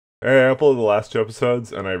Hey, I uploaded the last 2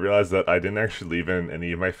 episodes, and I realized that I didn't actually leave in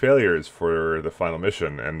any of my failures for the final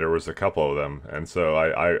mission, and there was a couple of them. And so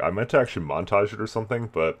I meant to actually montage it or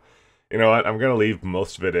something, but you know what? I'm gonna leave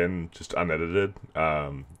most of it in just unedited,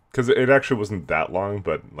 because it actually wasn't that long,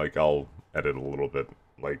 but like I'll edit a little bit,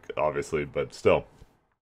 like obviously, but still,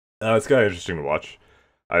 it's kind of interesting to watch.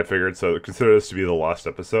 I figured so. Consider this to be the last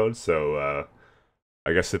episode, so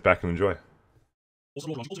I guess sit back and enjoy.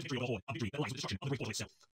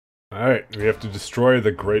 Alright, we have to destroy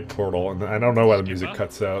the Great Portal, and I don't know why the music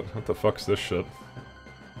cuts out. What the fuck's this shit?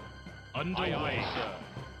 Underway, sir.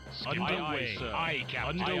 Underway, sir. Aye,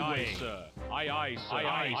 Captain. Underway, sir. Aye, aye, sir.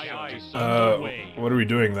 Aye, sir. What are we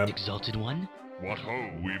doing then? Exalted One? What ho,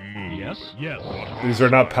 we move. Yes? Yes. These are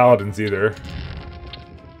not paladins either.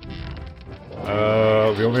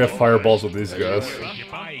 We only have fireballs with these guys.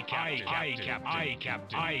 Aye, Captain. Aye,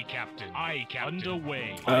 Captain. Aye, Captain. Aye, Captain.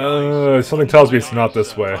 Underway. Something tells me it's not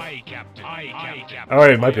this way. Aye, Captain. Aye, Captain. Oh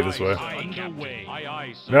wait, it might be this way. Underway. Aye,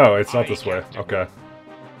 aye, sir. No, it's not this way. Okay.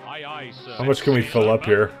 Aye, aye, sir. How much can we fill up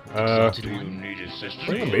here? Exalted One?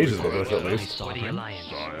 Bring the mages with us at least. For the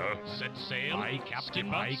Alliance. Set sail. Aye,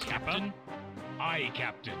 Captain. Aye, Captain. Aye,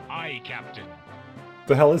 Captain. Aye, Captain. What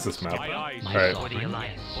the hell is this map? My Alright. for the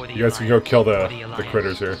Alliance. For the You guys can go Alliance. kill For the Alliance.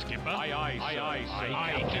 critters here. Aye, aye, aye, aye, sir.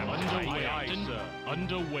 Aye, Captain. Underway, Captain.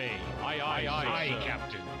 Underway. Aye, aye, aye,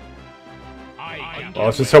 Captain. Aye, Captain. Well,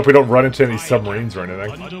 let's just hope we don't run into any submarines or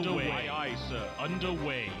anything. Underway, aye, aye, sir.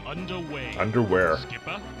 Underway. Underway. Underwear.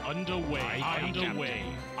 Skipper. Underway. Underway.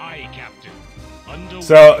 Aye, Captain. Underway.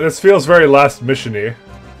 So, this feels very last mission-y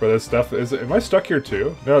for this stuff. Am I stuck here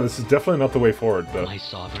too? No, this is definitely not the way forward, though. My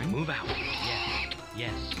sovereign. Move out. Yes.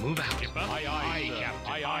 Yes. Move out. Skipper. Aye, aye,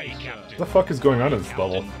 Captain. Aye, aye, Captain. What the fuck is going on in this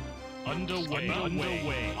level? Underway.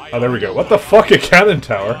 Underway. Oh, there we go. What the fuck, a cannon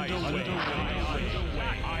tower? Underway.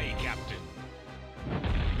 Aye, Captain.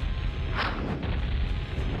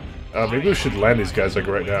 Maybe we should land these guys, like,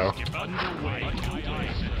 right now. Underway. Aye,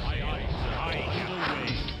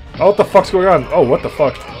 Captain. Oh, what the fuck's going on? Oh, what the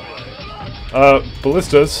fuck?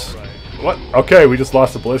 Ballistas. What? Okay, we just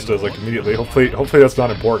lost the ballistas, like, immediately. Hopefully that's not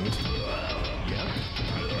important.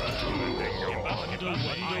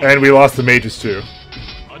 And we lost the mages, too.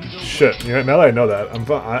 Shit, you know, now that I know that,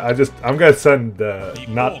 I'm gonna send,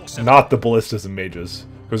 not the ballistas and mages.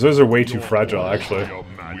 Because those are way too fragile, actually.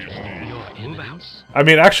 Move out. I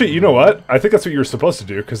mean, actually, you know what? I think that's what you were supposed to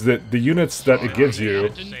do, because the units that it gives you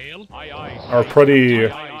are pretty...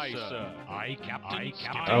 I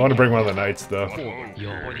want to bring one of the knights, though. For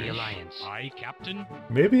the Alliance. Aye, Captain.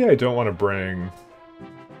 Maybe I don't want to bring...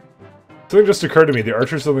 Something just occurred to me. The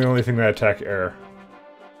archers are the only thing that attack air.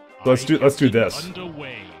 So let's do this.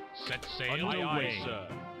 Underway. Set sail. Aye, aye, sir.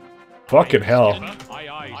 Fucking hell. Aye,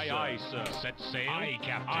 aye, sir. Set sail. Aye,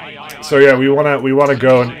 Captain. Aye, aye. So yeah, we wanna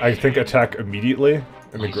go and I think attack immedially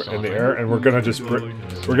in the air, and we're gonna just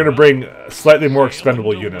bring slightly more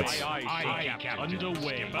expendable units. Aye, Captain.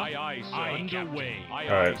 Underway. Aye, aye, sir. Underway. All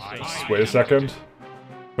right, just wait a second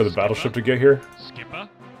for the battleship to get here. Skipper.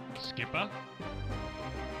 Skipper.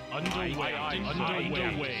 Underway.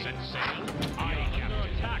 Underway. Set sail. Aye, Captain.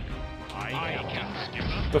 Attack. Aye, Captain. Skipper.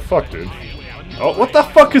 What the fuck, dude? Oh, what the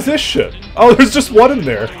fuck is this shit? Oh, there's just one in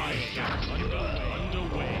there.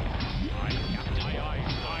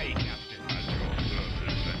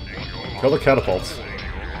 Kill the catapults.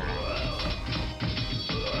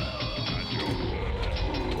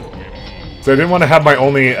 So I didn't want to have my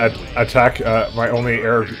only attack, my only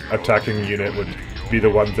air attacking unit would be the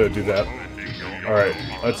one to do that. Alright,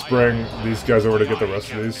 let's bring these guys over to get the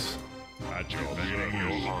rest of these.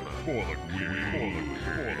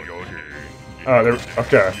 Oh, there.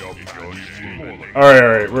 Okay.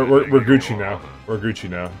 Alright, we're Gucci now. We're Gucci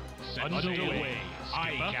now.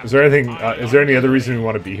 Is there anything? Is there any other reason we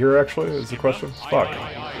want to be here? Actually, is the question. Fuck.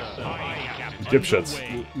 Dipshits.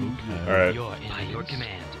 Alright. By your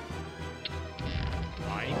command.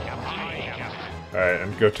 Alright,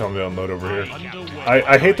 and go tell them to unload over here.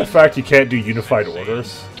 I hate the fact you can't do unified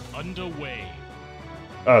orders.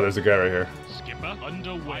 Oh, there's a guy right here. Skipper.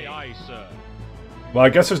 Underway. Aye, sir. Well, I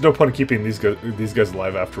guess there's no point in keeping these guys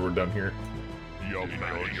alive after we're done here.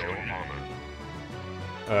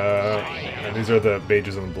 And these are the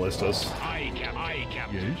mages and the ballistas.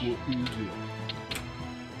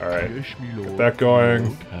 Alright, get that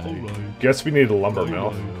going. Guess we need a lumber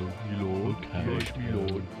mill.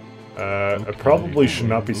 I probably should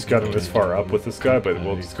not be scouting this far up with this guy, but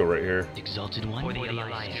we'll just go right here. Exalted One. For the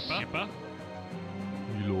Alliance.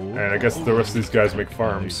 And I guess the rest of these guys make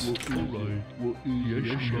farms. Yes, my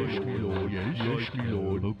lord. Yes, my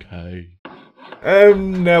lord. Okay.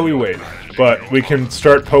 Now we wait. But we can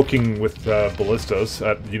start poking with ballistas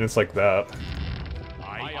at units like that.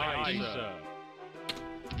 Aye, sir.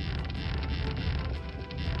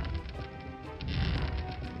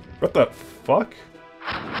 What the fuck?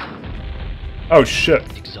 Oh shit.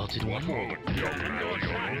 Exalted One.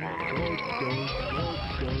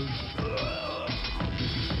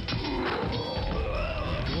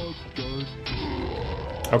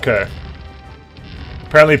 Okay.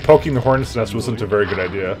 Apparently poking the hornet's nest wasn't a very good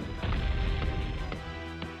idea.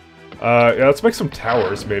 Yeah, let's make some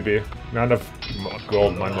towers, maybe. Not enough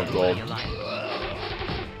gold, mine more gold.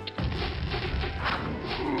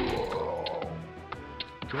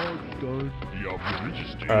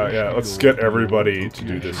 Yeah, let's get everybody to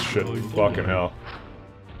do this shit. Fucking hell.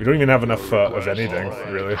 We don't even have enough of anything,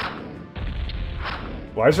 really.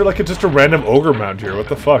 Why is there like just a random ogre mound here? What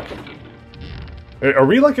the fuck? Are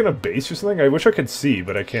we like in a base or something? I wish I could see,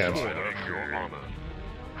 but I can't.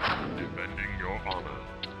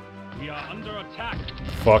 We are under attack.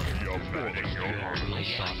 Fuck. My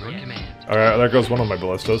shot your command. Alright, there goes one of my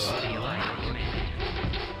ballistas. The Alliance command.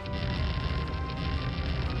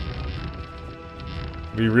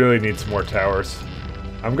 We really need some more towers.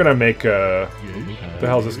 I'm gonna make, what the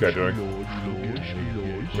hell is this guy doing?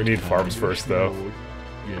 We need farms first, though.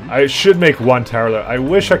 I should make one tower, though. I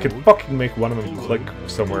wish I could fucking make one of them click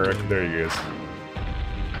somewhere. There he is.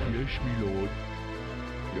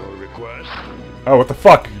 Oh, what the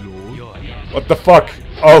fuck? Your enemies. What the fuck?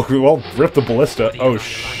 Oh, well, rip the ballista. Oh,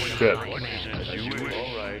 shit.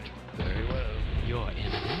 Your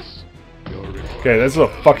enemies. Okay, there's a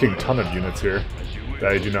fucking ton of units here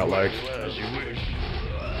that I do not like.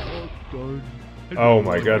 Oh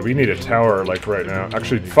my god, we need a tower, like, right now.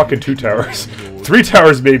 Actually, fucking 2 towers. 3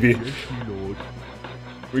 towers, maybe!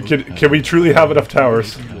 Can we truly have enough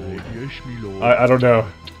towers? I don't know.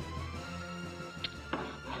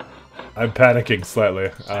 I'm panicking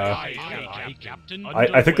slightly. Aye, Captain.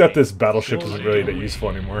 I think that this battleship isn't really that useful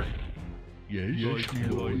anymore.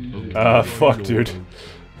 Fuck, dude.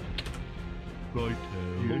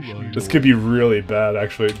 This could be really bad,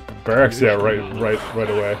 actually. Barracks, yeah, right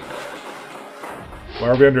away. Why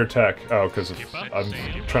are we under attack? Oh, because I'm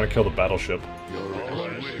trying to kill the battleship.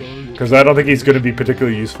 Because I don't think he's going to be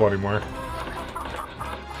particularly useful anymore.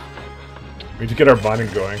 We need to get our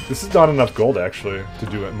mining going. This is not enough gold, actually, to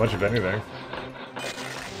do much of anything.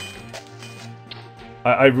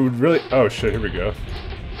 I would really... Oh, shit, here we go.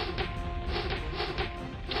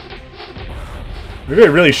 Maybe I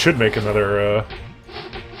really should make another,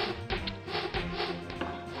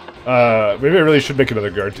 maybe I really should make another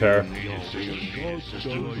guard tower.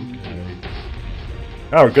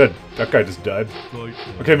 Oh, good. That guy just died.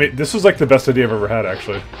 Okay, mate, this was like the best idea I've ever had,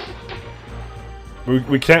 actually.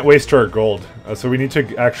 We can't waste our gold, so we need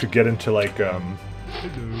to actually get into, like,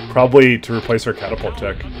 probably to replace our catapult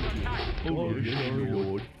tech. Oh, yes, my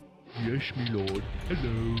lord. Yes, my lord.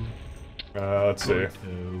 Hello. Let's see.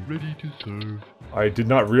 Ready to serve. I did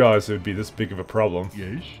not realize it would be this big of a problem.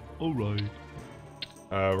 Yes, alright.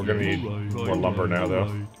 We're gonna need more lumber now,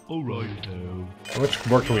 though. Alright now. How much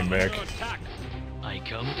more can we make? I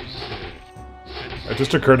come to serve. It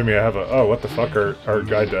just occurred to me I have a... Oh, what the fuck? Our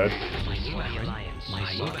guy died. My sword alliance. My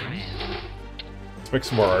sword command. Let's make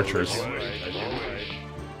some more archers.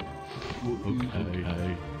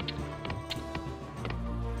 Okay.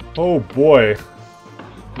 Oh boy.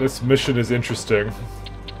 This mission is interesting.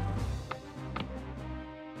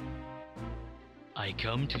 I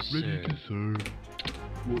come to Ready to serve. serve.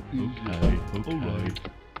 Okay. Alright.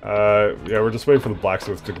 Yeah, we're just waiting for the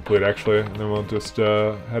blacksmith to complete, actually, and then we'll just,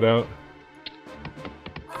 head out.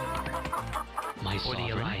 My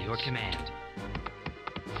sovereign, your command.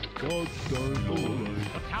 God darn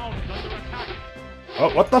alright. The town is under attack. Oh,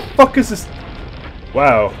 what the fuck is this?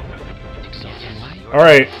 Wow. Exalted One.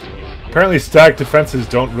 Alright. Apparently stacked defenses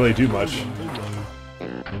don't really do much.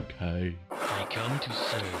 Okay. I come to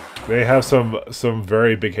serve. They have some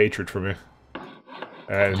very big hatred for me.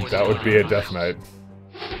 And that would be a death knight.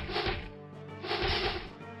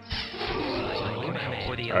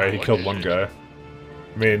 Alright, he killed one guy.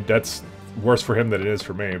 I mean, that's worse for him than it is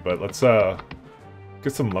for me, but let's,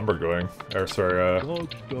 get some lumber going. Or, sorry,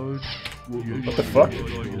 God darn. what the fuck?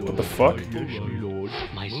 What the fuck? Yes, my lord.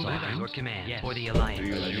 My sovereign, your command. For the Alliance.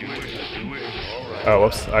 Oh,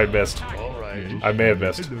 whoops, I missed. Yes. I may have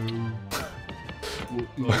missed.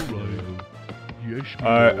 Hello. Alright. Yes, my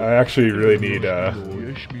I lord. actually really need, Yes,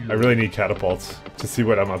 my I really need catapults to see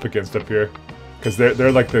what I'm up against up here. Because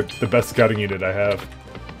they're like the best scouting unit I have.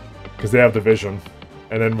 Because they have the vision.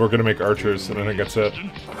 And then we're gonna make archers, and I think that's it.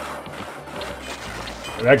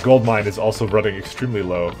 And that gold mine is also running extremely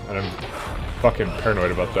low, and I'm fucking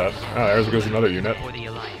paranoid about that. Oh, there goes another unit. For the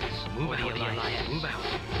Alliance. Move out. For the Alliance. Move out.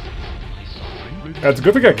 My sovereign. Yeah, it's a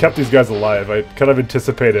good thing I kept these guys alive. I kind of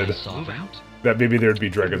anticipated Move out. that maybe there'd be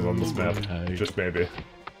dragons on this map. Just maybe.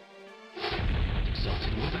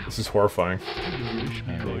 Exalted. Move out. This is horrifying. Yes,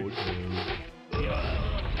 me lord.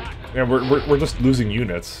 Yeah, we're just losing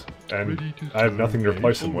units, and I have nothing to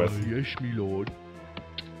replace them with. Yes, me lord.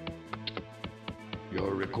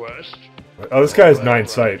 Your request? Oh, this guy has 9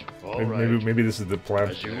 sight. All Maybe this is the plan.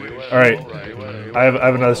 As you wish. All right, All I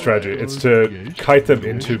have another strategy. It's to kite them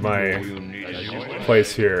into my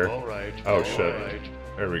place here. All right. Oh shit!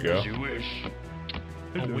 There we go. As you wish.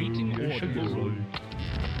 Awaiting Yes, me orders. lord.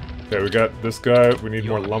 Okay, we got this guy. We need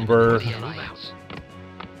more lumber. For the Alliance.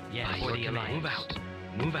 Yes, for the Alliance. Move out.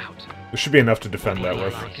 Move out. There should be enough to defend that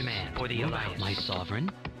with. Command. For the Alliance. My sovereign.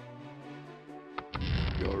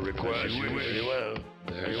 Your request. As you wish. Very well.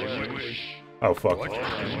 As you wish. Oh fuck! As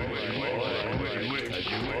you wish. As you wish. As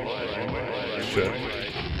you wish.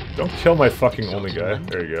 Shit! Don't kill my fucking only guy.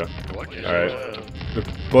 There you go. All right, Well, the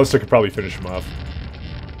ballista could probably finish him off.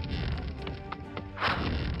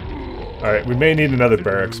 All right, we may need another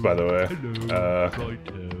barracks, by the way. Hello.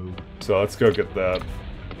 Righto. So let's go get that.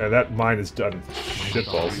 And that mine is done.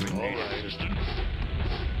 Shitballs.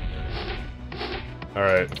 all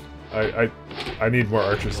right. Alright. I need more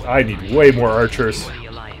archers. I need way more archers. For the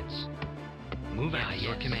Alliance. Move out.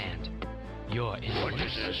 Your command. Your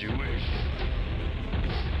Just as you wish.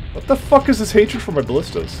 What the fuck is this hatred for my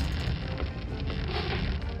ballistas?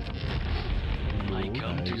 I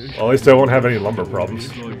come to Well, at least I won't have any lumber problems.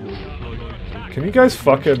 Can you guys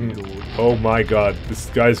fucking... Oh my god, this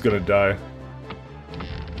guy's gonna die.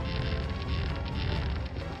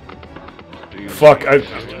 Fuck,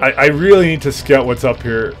 I really need to scout what's up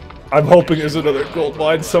here. I'm hoping there's another gold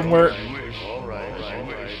mine somewhere. All right. As you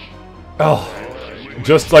wish. Oh,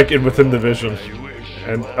 just like in within the vision.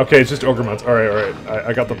 And, okay, it's just ogre mounts. Alright.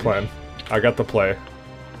 I got the plan. I got the play.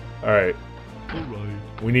 Alright,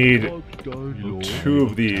 Alright. we need Job done, me lord. 2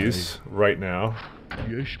 of these right now.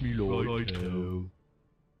 Yes, me lord. Righto.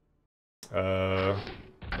 Uh,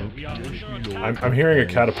 Yes, me lord. I'm hearing a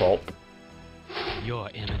catapult. Your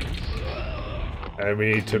eminence. And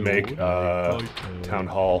we need to make, town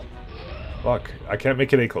hall. Fuck, I can't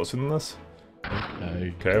make it any closer than this?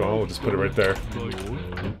 Okay. Okay, well, we'll just put it right there.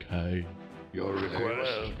 Okay. Your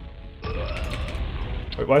request.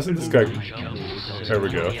 Wait, why isn't this guy... There we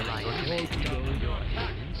go. For the Alliance.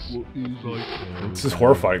 What is right This is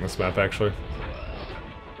horrifying, this map, actually.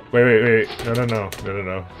 Wait.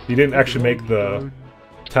 No. He didn't actually make the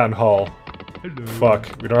town hall. Hello. Fuck,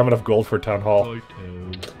 we don't have enough gold for town hall.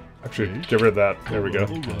 Righto. Actually, get rid of that. There we go.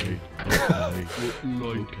 Alright. Okay. What is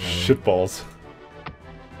okay? Shitballs.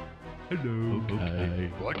 Hello.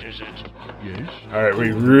 Okay. What is it? Yes. Alright,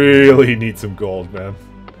 we really need some gold, man.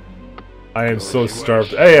 I am so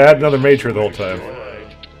starved. Hey, I had another mage here the whole time. All right.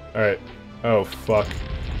 Alright. Oh, fuck.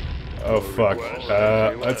 Oh, fuck.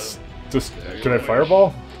 Let's just... Can I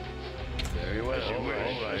fireball? Very well. All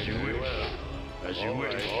right. As you wish. As you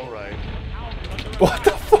wish. All right. What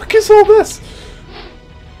the fuck is all this?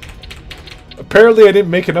 Apparently I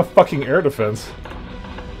didn't make enough fucking air defense.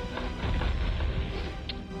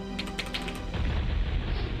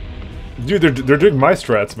 Dude, they're doing my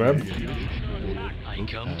strats, man. I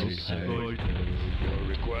come to serve. Your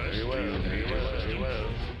request. Very well.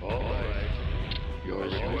 All right. Your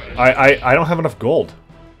request. I don't have enough gold.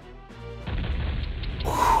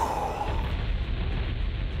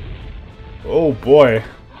 Oh boy.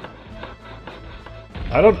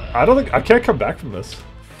 I don't think I can't come back from this.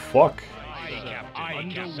 Fuck.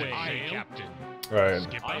 Underway, Captain. Alright.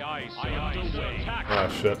 Aye, underway. Ah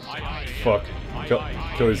shit. Fuck.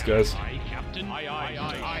 Kill these guys. Aye, Captain.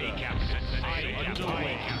 Aye, Captain.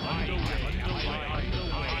 Underway.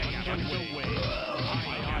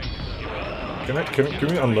 Can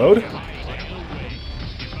we unload?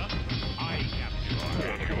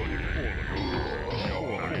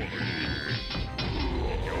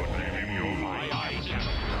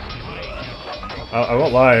 I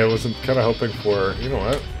won't lie, I wasn't kind of hoping for... You know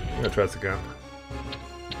what? I'm gonna try this again.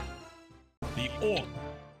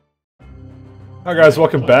 Hi guys,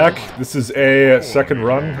 welcome back. This is a second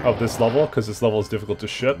run of this level, because this level is difficult as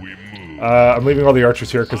shit. I'm leaving all the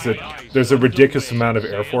archers here because there's a ridiculous amount of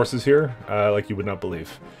air forces here, like you would not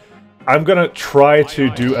believe. I'm gonna try to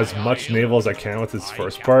do as much naval as I can with this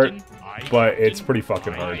first part, but it's pretty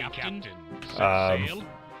fucking hard.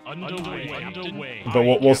 But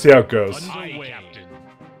we'll see how it goes.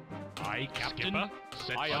 Aye, Captain.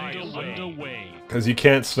 Underway. Because you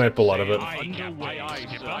can't snipe a lot of it. Aye,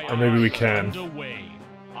 Captain. Or maybe we can. Underway.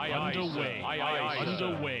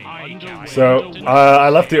 So, I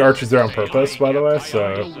left the archers there on purpose, by the way,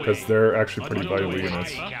 so, because they're actually pretty valuable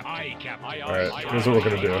units. Alright, here's what we're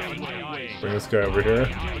gonna do. Bring this guy over here.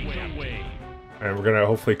 And we're gonna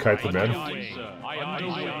hopefully kite them in.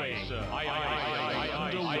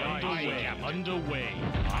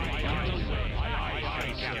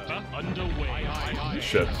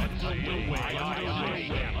 Shit.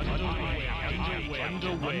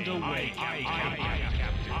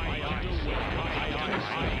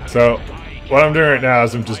 So, what I'm doing right now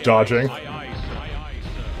is I'm just dodging.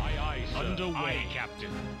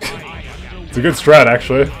 It's a good strat,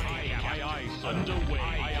 actually.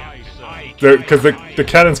 Because the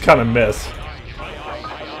cannons kind of miss.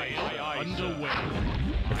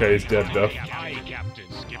 Okay, he's dead, though.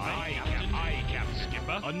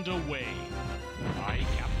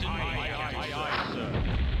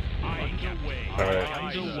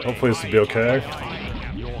 Alright. Hopefully this will be okay.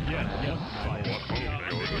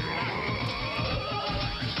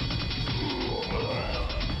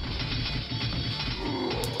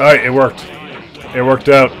 Alright, it worked. It worked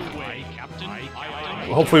out.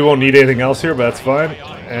 Hopefully we won't need anything else here, but that's fine.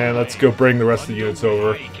 And let's go bring the rest of the units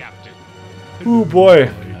over. Ooh, boy.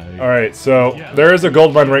 Alright, so there is a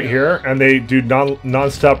gold mine right here, and they do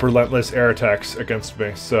non-stop relentless air attacks against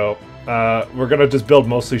me. So we're gonna just build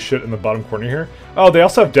mostly shit in the bottom corner here. Oh, they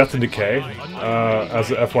also have Death and Decay,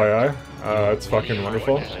 as a FYI. It's fucking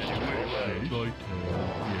wonderful.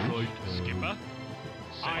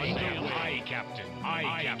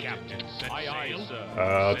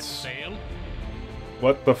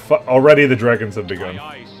 What the fuck? Already the dragons have begun.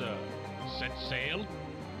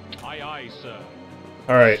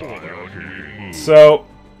 Alright. So,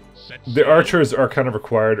 the archers are kind of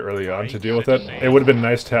required early on to deal with it. It would have been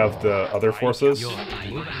nice to have the other forces.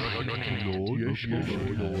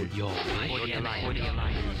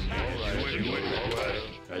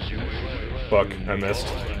 Fuck, I missed.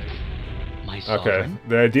 Okay,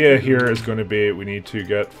 the idea here is going to be we need to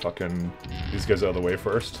get fucking these guys out of the way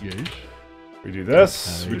first. We do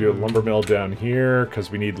this, we do a lumber mill down here,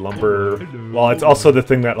 because we need lumber. Well, it's also the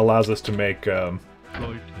thing that allows us to make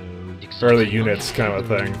early units kind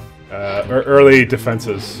of a thing. Or early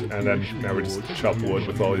defenses, and then now we just chop wood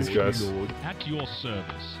with all these guys.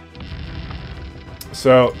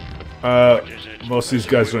 So, most of these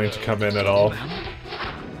guys don't need to come in at all.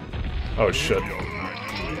 Oh shit.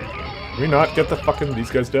 Can we not get the fucking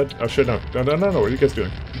these guys dead? Oh shit, no. No, what are you guys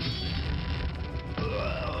doing?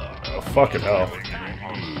 Oh, fucking hell.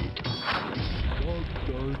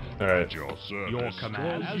 Alright.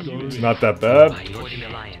 It's not that bad.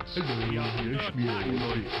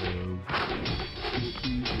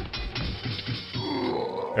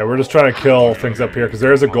 Yeah, we're just trying to kill things up here, because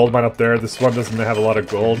there is a gold mine up there. This one doesn't have a lot of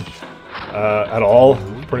gold at all,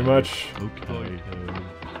 pretty much.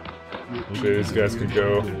 Actually, these guys can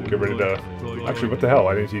go get ready to... Actually, what the hell?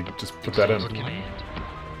 Why didn't he just put that in?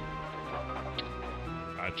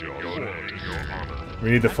 We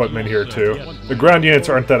need the footmen here too. The ground units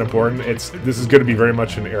aren't that important. This is going to be very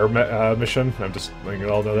much an air mission. I'm just letting you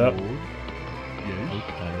all know that.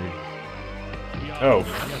 Oh,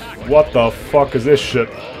 what the fuck is this shit?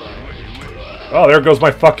 Oh, there goes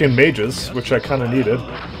my fucking mages, which I kind of needed,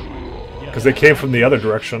 because they came from the other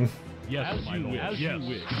direction.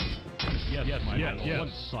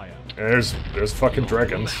 And there's fucking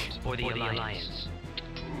dragons.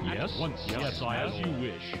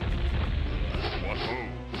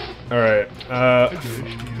 Alright,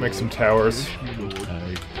 make some towers.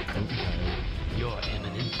 Your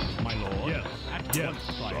Eminence, my lord.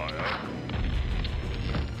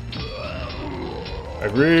 I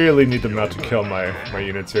really need them not to kill my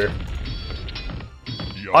units here.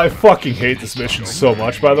 I fucking hate this mission so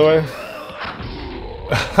much, by the way.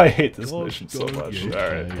 I hate this mission so much.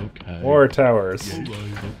 Alright. More towers.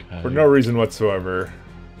 For no reason whatsoever.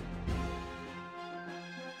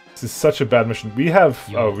 This is such a bad mission. We have...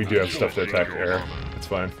 Oh, we do have stuff to attack air. It's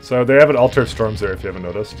fine. So they have an altar of storms there, if you haven't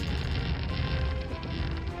noticed.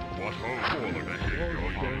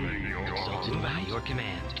 Your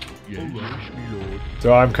command.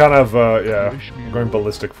 So I'm kind of, yeah, I'm going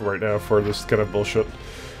ballistic for right now for this kind of bullshit.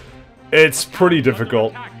 It's pretty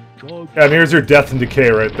difficult. And here's your death and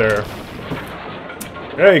decay right there.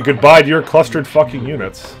 Hey, goodbye to your clustered fucking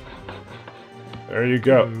units. There you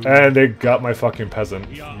go. And they got my fucking peasant.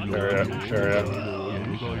 There ya.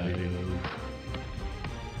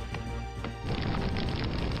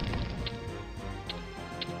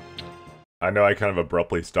 I know I kind of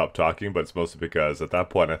abruptly stopped talking, but it's mostly because at that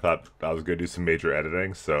point I thought I was going to do some major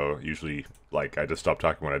editing, so usually, like, I just stop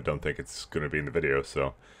talking when I don't think it's going to be in the video,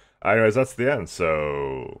 so Anyways, that's the end.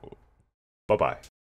 So, bye bye.